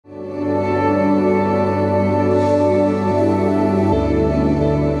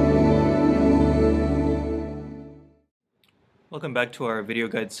Welcome back to our video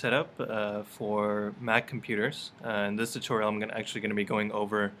guide setup for Mac computers. In this tutorial I'm actually going to be going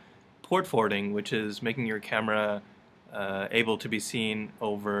over port forwarding, which is making your camera able to be seen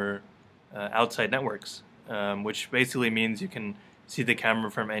over outside networks, which basically means you can see the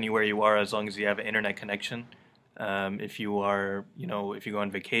camera from anywhere you are as long as you have an internet connection. If you are, if you go on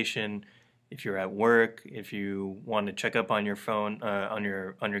vacation, if you're at work, if you want to check up on your phone, on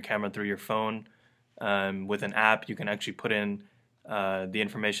your camera through your phone, with an app, you can actually put in the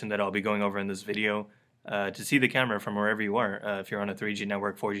information that I'll be going over in this video to see the camera from wherever you are. If you're on a 3G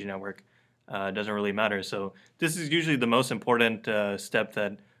network, 4G network, it doesn't really matter. So this is usually the most important step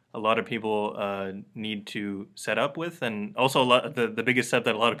that a lot of people need to set up with, and also the biggest step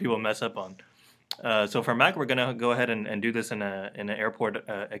that a lot of people mess up on. So for Mac, we're going to go ahead and do this in an Airport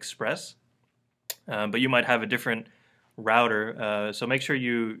Express, but you might have a different router. So make sure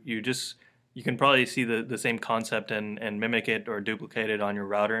you can probably see the same concept and mimic it or duplicate it on your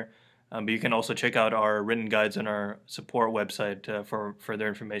router. But you can also check out our written guides on our support website for further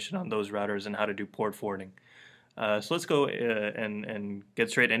information on those routers and how to do port forwarding. So let's go and get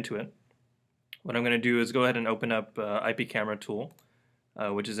straight into it. What I'm going to do is go ahead and open up IP Camera Tool,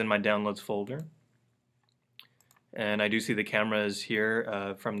 which is in my Downloads folder. And I do see the cameras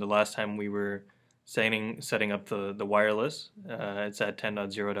here from the last time we were setting up the wireless. It's at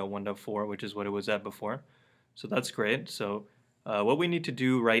 10.0.1.4, which is what it was at before. So that's great. So what we need to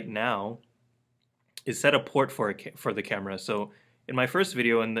do right now is set a port for the camera. So in my first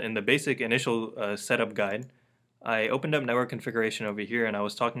video, in the basic initial setup guide, I opened up network configuration over here, and I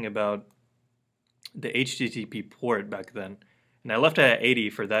was talking about the HTTP port back then. And I left it at 80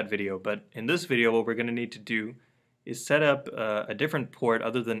 for that video, but in this video what we're going to need to do is set up a different port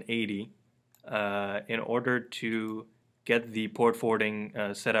other than 80 in order to get the port forwarding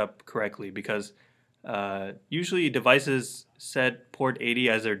set up correctly, because usually devices set port 80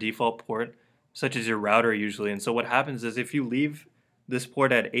 as their default port, such as your router usually. And so what happens is if you leave this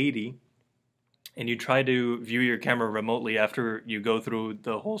port at 80 and you try to view your camera remotely after you go through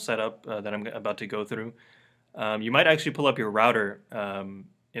the whole setup that I'm about to go through, you might actually pull up your router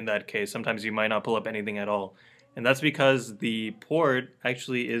in that case. Sometimes you might not pull up anything at all. And that's because the port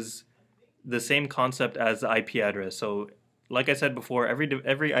actually is the same concept as the IP address. So like I said before,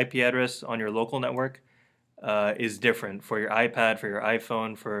 every IP address on your local network is different for your iPad, for your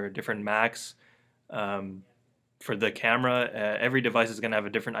iPhone, for different Macs. For the camera, every device is going to have a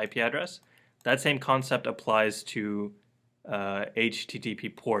different IP address. That same concept applies to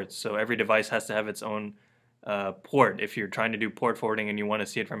HTTP ports. So every device has to have its own port. If you're trying to do port forwarding and you want to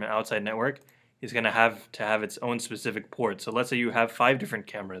see it from an outside network, it's going to have its own specific port. So let's say you have 5 different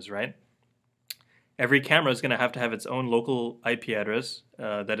cameras, right? Every camera is going to have its own local IP address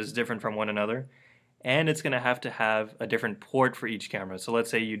that is different from one another, and it's going to have a different port for each camera. So let's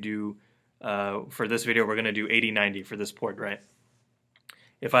say you do, for this video, we're going to do 8090 for this port, right?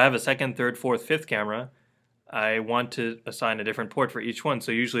 If I have a second, third, fourth, fifth camera, I want to assign a different port for each one.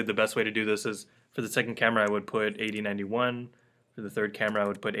 So usually the best way to do this is, for the second camera, I would put 8091. For the third camera, I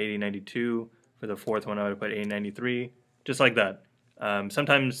would put 8092. For the fourth one, I would put 8093, just like that.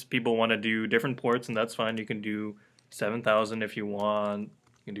 Sometimes people want to do different ports, and that's fine. You can do 7,000 if you want.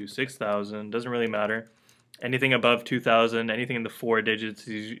 You can do 6,000. Doesn't really matter. Anything above 2,000, anything in the 4 digits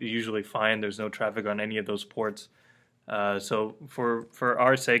is usually fine. There's no traffic on any of those ports. So for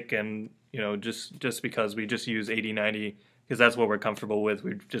our sake, and just because we just use 8090, because that's what we're comfortable with.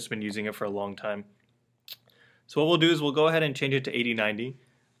 We've just been using it for a long time. So what we'll do is we'll go ahead and change it to 8090.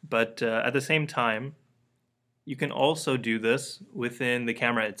 But at the same time, you can also do this within the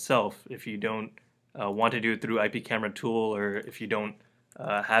camera itself if you don't want to do it through IP Camera Tool, or if you don't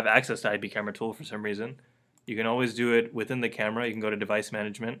have access to IP Camera Tool for some reason. You can always do it within the camera. You can go to Device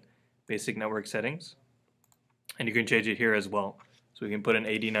Management, Basic Network Settings, and you can change it here as well. So we can put an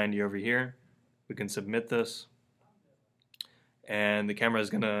 8090 over here. We can submit this, and the camera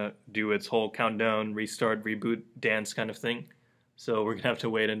is going to do its whole countdown, restart, reboot, dance kind of thing. So we're going to have to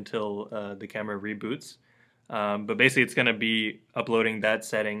wait until the camera reboots. But basically it's going to be uploading that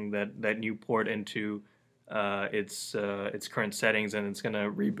setting, that new port, into its current settings, and it's going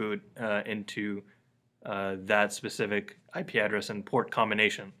to reboot into that specific IP address and port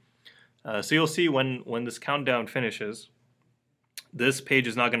combination. So you'll see when this countdown finishes, this page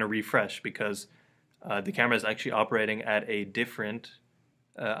is not going to refresh because the camera is actually operating at a different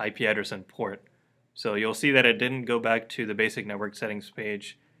IP address and port. So you'll see that it didn't go back to the basic network settings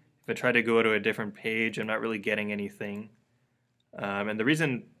page. If I try to go to a different page, I'm not really getting anything. And the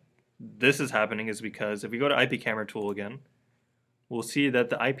reason this is happening is because if we go to IP Camera Tool again, we'll see that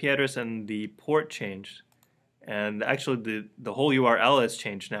the IP address and the port changed. And actually the whole URL has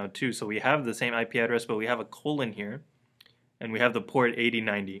changed now too. So we have the same IP address, but we have a colon here, and we have the port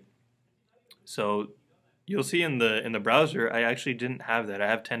 8090. So you'll see in the browser, I actually didn't have that. I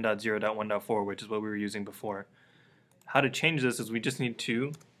have 10.0.1.4, which is what we were using before. How to change this is we just need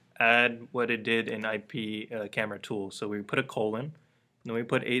to add what it did in IP camera tool. So we put a colon, and then we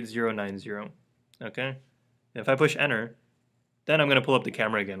put 8090. Okay? If I push enter, then I'm going to pull up the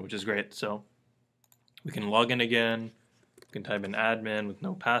camera again, which is great. So we can log in again. We can type in admin with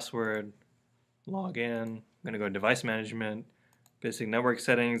no password. Log in. I'm going to go to device management, basic network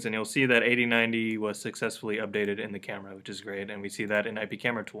settings, and you'll see that 8090 was successfully updated in the camera, which is great. And we see that in IP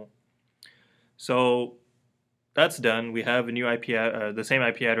camera tool. So that's done. We have a new the same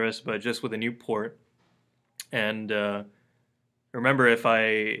IP address, but just with a new port. And remember, if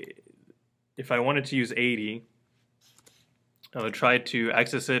I wanted to use 80, I would try to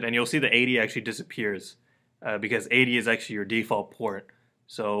access it, and you'll see the 80 actually disappears because 80 is actually your default port,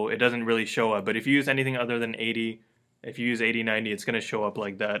 so it doesn't really show up. But if you use anything other than 80, if you use 8090, it's going to show up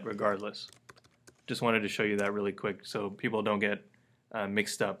like that regardless. Just wanted to show you that really quick so people don't get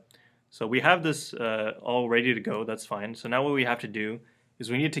mixed up. So we have this all ready to go. That's fine. So now what we have to do is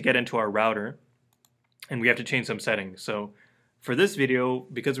we need to get into our router, and we have to change some settings. So for this video,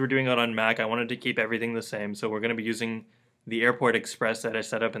 because we're doing it on Mac, I wanted to keep everything the same. So we're going to be using the Airport Express that I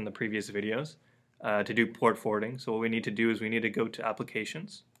set up in the previous videos to do port forwarding. So what we need to do is we need to go to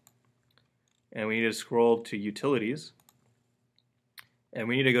Applications, and we need to scroll to Utilities, and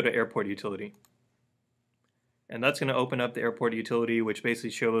we need to go to Airport Utility. And that's going to open up the Airport Utility, which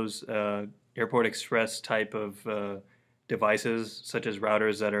basically shows Airport Express type of devices, such as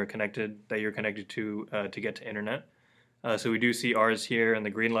routers that are connected, that you're connected to get to internet. So we do see ours here, and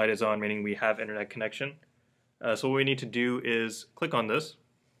the green light is on, meaning we have internet connection. So what we need to do is click on this,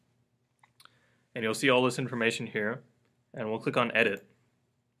 and you'll see all this information here, and we'll click on Edit.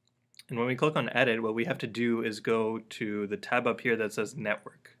 And when we click on Edit, what we have to do is go to the tab up here that says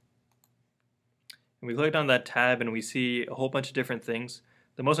Network. And we click on that tab, and we see a whole bunch of different things.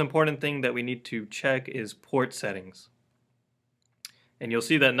 The most important thing that we need to check is port settings. And you'll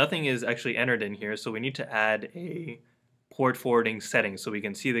see that nothing is actually entered in here, so we need to add a port forwarding setting so we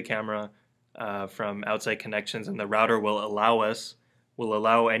can see the camera from outside connections, and the router will allow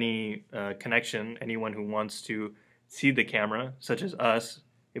any connection, anyone who wants to see the camera, such as us.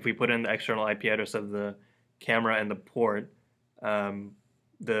 If we put in the external IP address of the camera and the port,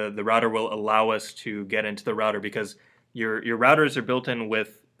 the router will allow us to get into the router, because your routers are built in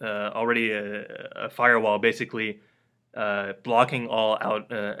with already a firewall, basically blocking all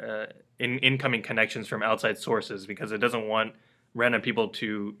incoming connections from outside sources, because it doesn't want random people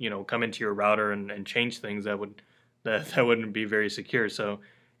to come into your router and change things that wouldn't be very secure. So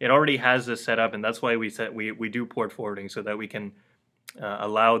it already has this set up, and that's why we do port forwarding, so that we can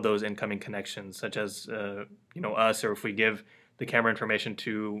allow those incoming connections, such as us, or if we give the camera information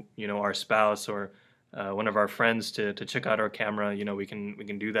to our spouse or one of our friends to check out our camera, we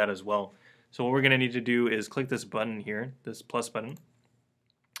can do that as well. So what we're going to need to do is click this button here, this plus button,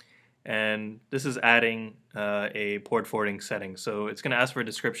 and this is adding a port forwarding setting. So it's going to ask for a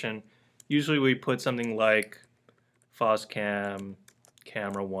description. Usually we put something like Foscam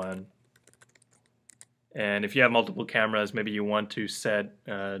camera 1, and if you have multiple cameras, maybe you want to set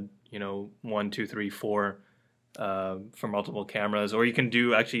 1, 2, 3, 4 for multiple cameras, or you can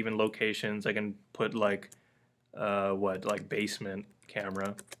do actually even locations. I can put like basement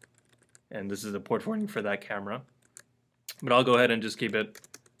camera, and this is the port forwarding for that camera. But I'll go ahead and just keep it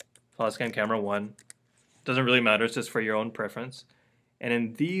Foscam camera 1. Doesn't really matter, it's just for your own preference. And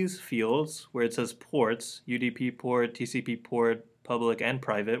in these fields where it says ports, UDP port, TCP port, public and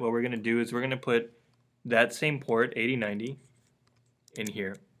private, what we're going to do is we're going to put that same port 8090 in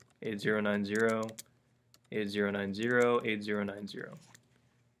here, 8090, 8090, 8090.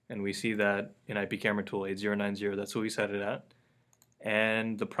 And we see that in IP camera tool 8090, that's what we set it at.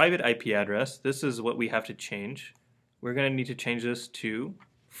 And the private IP address, this is what we have to change. We're going to need to change this to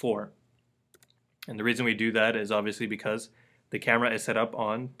 4. And the reason we do that is obviously because the camera is set up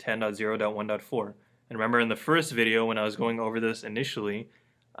on 10.0.1.4. And remember, in the first video when I was going over this initially,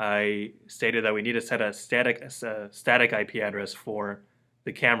 I stated that we need to set a static IP address for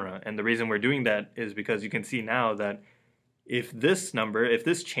the camera. And the reason we're doing that is because you can see now that if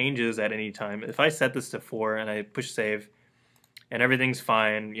this changes at any time, if I set this to 4 and I push save and everything's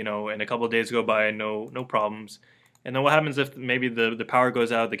fine, and a couple of days go by, no problems. And then what happens if maybe the power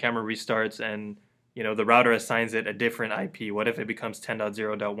goes out, the camera restarts, and the router assigns it a different IP? What if it becomes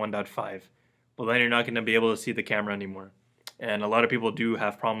 10.0.1.5? Well, then you're not going to be able to see the camera anymore. And a lot of people do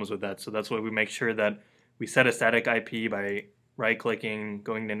have problems with that. So that's why we make sure that we set a static IP by right-clicking,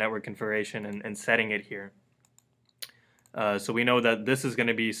 going to network configuration, and setting it here. So we know that this is going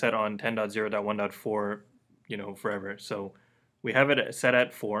to be set on 10.0.1.4, forever. So we have it set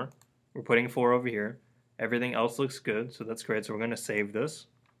at 4. We're putting 4 over here. Everything else looks good, so that's great. So we're going to save this.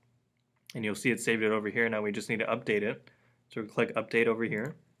 And you'll see it saved it over here. Now we just need to update it. So we click Update over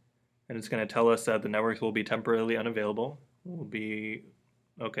here. And it's going to tell us that the network will be temporarily unavailable.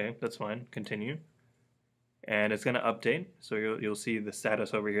 Okay, that's fine. Continue. And it's going to update. So you'll see the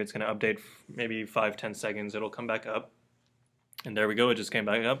status over here. It's going to update maybe 5-10 seconds. It'll come back up. And there we go. It just came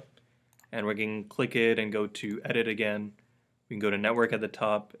back up. And we can click it and go to Edit again. We can go to Network at the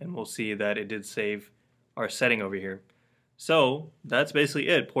top, and we'll see that it did save our setting over here. So that's basically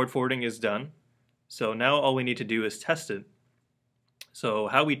it. Port forwarding is done. So now all we need to do is test it. So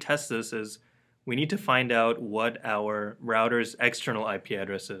how we test this is we need to find out what our router's external IP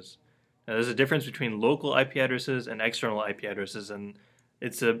address is. Now, there's a difference between local IP addresses and external IP addresses, and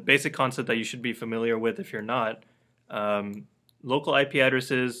it's a basic concept that you should be familiar with if you're not. Local IP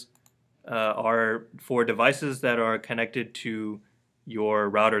addresses are for devices that are connected to your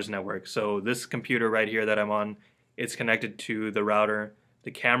router's network. So this computer right here that I'm on, it's connected to the router.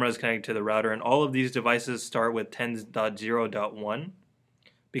 The camera is connected to the router, and all of these devices start with 10.0.1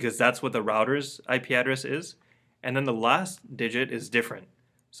 because that's what the router's IP address is. And then the last digit is different.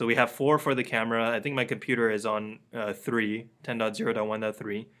 So we have 4 for the camera. I think my computer is on 3,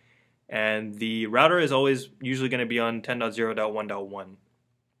 10.0.1.3. And the router is always usually going to be on 10.0.1.1.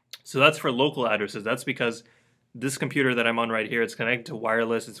 So that's for local addresses. That's because this computer that I'm on right here, it's connected to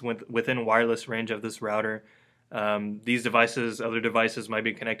wireless. It's within wireless range of this router. These devices, other devices might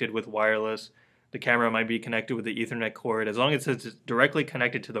be connected with wireless. The camera might be connected with the Ethernet cord. As long as it's directly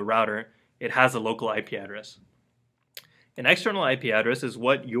connected to the router, it has a local IP address. An external IP address is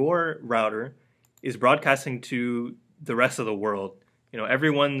what your router is broadcasting to the rest of the world.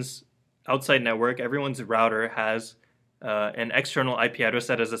 Everyone's outside network, everyone's router has an external IP address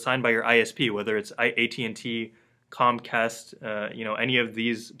that is assigned by your ISP, whether it's AT&T, Comcast, any of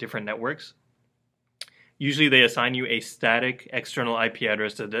these different networks. Usually they assign you a static external IP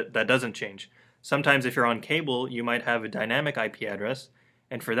address that doesn't change. Sometimes if you're on cable, you might have a dynamic IP address,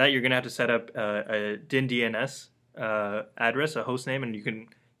 and for that you're going to have to set up a DIN DNS address, a host name, and you can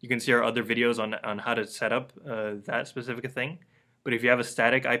see our other videos on how to set up that specific thing. But if you have a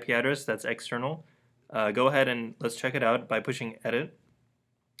static IP address that's external, go ahead and let's check it out by pushing Edit.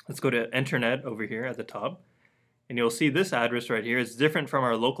 Let's go to Internet over here at the top, and you'll see this address right here is different from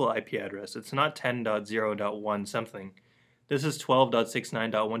our local IP address. It's not 10.0.1 something. This is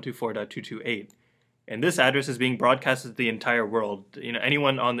 12.69.124.228, and this address is being broadcasted to the entire world.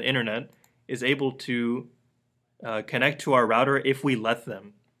 Anyone on the internet is able to connect to our router if we let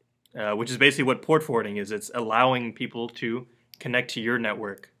them, which is basically what port forwarding is. It's allowing people to connect to your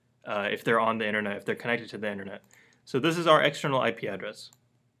network if they're on the internet, if they're connected to the internet. So this is our external IP address.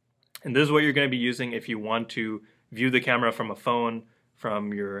 And this is what you're going to be using if you want to view the camera from a phone,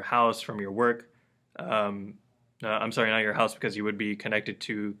 from your house, from your work. I'm sorry, not your house, because you would be connected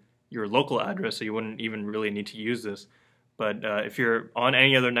to your local address, so you wouldn't even really need to use this. But if you're on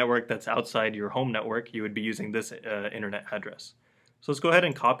any other network that's outside your home network, you would be using this internet address. So let's go ahead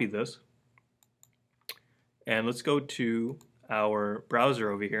and copy this. And let's go to our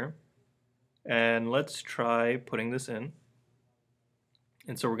browser over here. And let's try putting this in.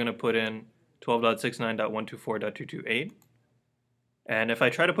 And so we're going to put in 12.69.124.228. And if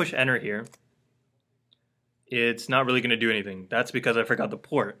I try to push enter here, it's not really going to do anything. That's because I forgot the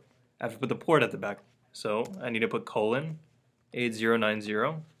port. I have to put the port at the back. So I need to put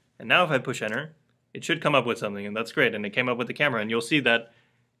 :8090. And now if I push enter, it should come up with something, and that's great. And it came up with the camera. And you'll see that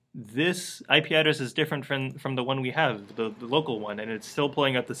this IP address is different from the one we have, the local one, and it's still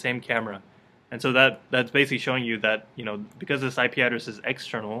pulling up the same camera. And so that's basically showing you that, because this IP address is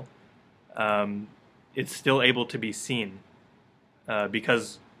external, it's still able to be seen.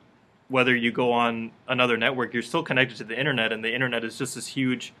 Because whether you go on another network, you're still connected to the internet, and the internet is just this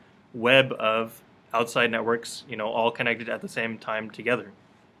huge web of outside networks, all connected at the same time together.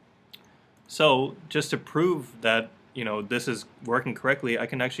 So just to prove that, this is working correctly, I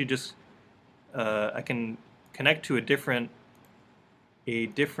can actually just, I can connect to a different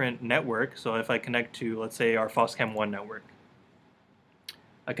network. So if I connect to, let's say, our Foscam 1 network,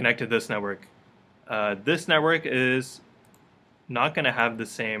 I connect to this network. This network is not going to have the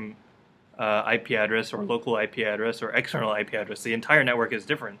same IP address or local IP address or external IP address. The entire network is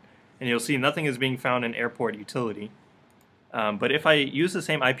different. And you'll see nothing is being found in airport utility. But if I use the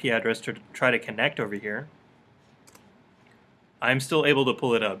same IP address to try to connect over here, I'm still able to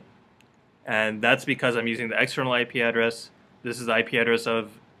pull it up. and that's because I'm using the external IP address. This is the IP address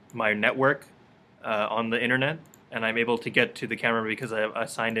of my network on the internet, and I'm able to get to the camera because I have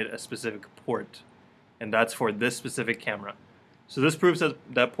assigned it a specific port, and that's for this specific camera. So this proves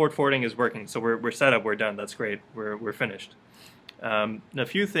that port forwarding is working. So we're set up, we're done, that's great, we're finished. A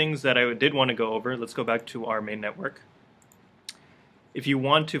few things that I did want to go over. Let's go back to our main network. If you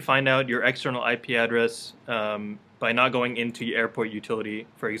want to find out your external IP address by not going into your airport utility,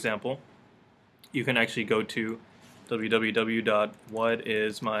 for example, you can actually go to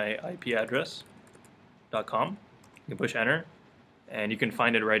www.whatismyipaddress.com. You can push enter, and you can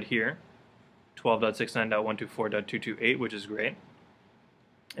find it right here, 12.69.124.228, which is great.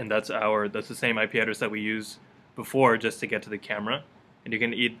 And that's the same IP address that we used before just to get to the camera. And you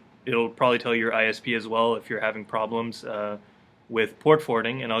can it'll probably tell your ISP as well if you're having problems with port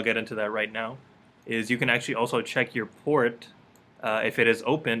forwarding, and I'll get into that right now. Is you can actually also check your port if it is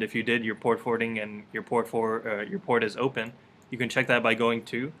opened. If you did your port forwarding and your port is open, you can check that by going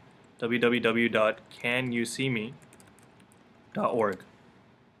to www.canyousseeme.org.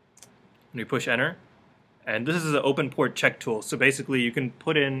 And you push enter, and this is an open port check tool. So basically you can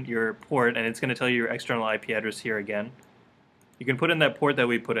put in your port and it's going to tell you your external IP address here again. You can put in that port that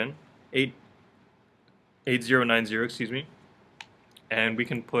we put in, 8090, excuse me, and we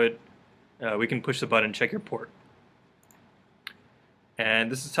can push the button check your port. And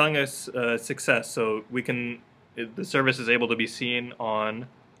this is telling us success, so the service is able to be seen on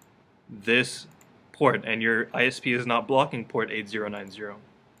this port, and your ISP is not blocking port 8090.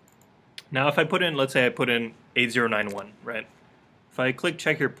 Now if I put in, let's say I put in 8091, right? If I click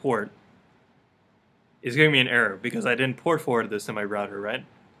check your port, it's giving me an error because I didn't port forward this in my router, right?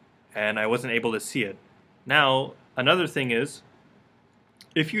 And I wasn't able to see it. Now, another thing is,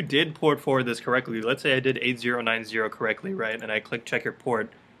 if you did port forward this correctly, let's say I did 8090 correctly, right? And I click check your port,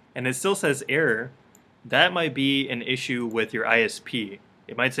 and it still says error, that might be an issue with your ISP.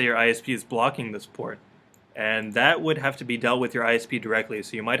 It might say your ISP is blocking this port. And that would have to be dealt with your ISP directly,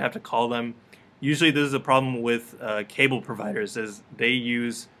 so you might have to call them. Usually this is a problem with cable providers, as they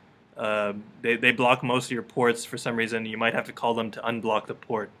use they block most of your ports for some reason. You might have to call them to unblock the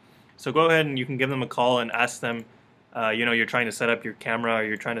port. So go ahead and you can give them a call and ask them, you're trying to set up your camera, or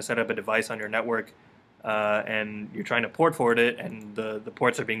you're trying to set up a device on your network, and you're trying to port forward it, and the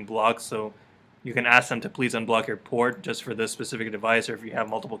ports are being blocked. So you can ask them to please unblock your port just for this specific device, or if you have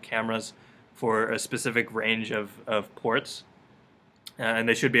multiple cameras for a specific range of ports, and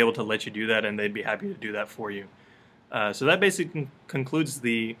they should be able to let you do that, and they'd be happy to do that for you. So that basically concludes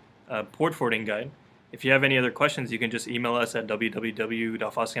the port forwarding guide. If you have any other questions, you can just email us at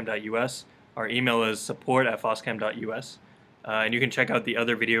www.foscam.us. Our email is support@foscam.us, and you can check out the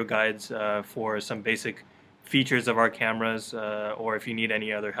other video guides for some basic features of our cameras, or if you need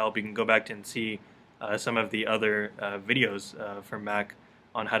any other help, you can go back and see some of the other videos from Mac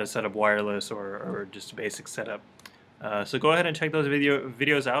on how to set up wireless or just basic setup. So go ahead and check those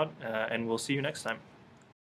videos out, and we'll see you next time.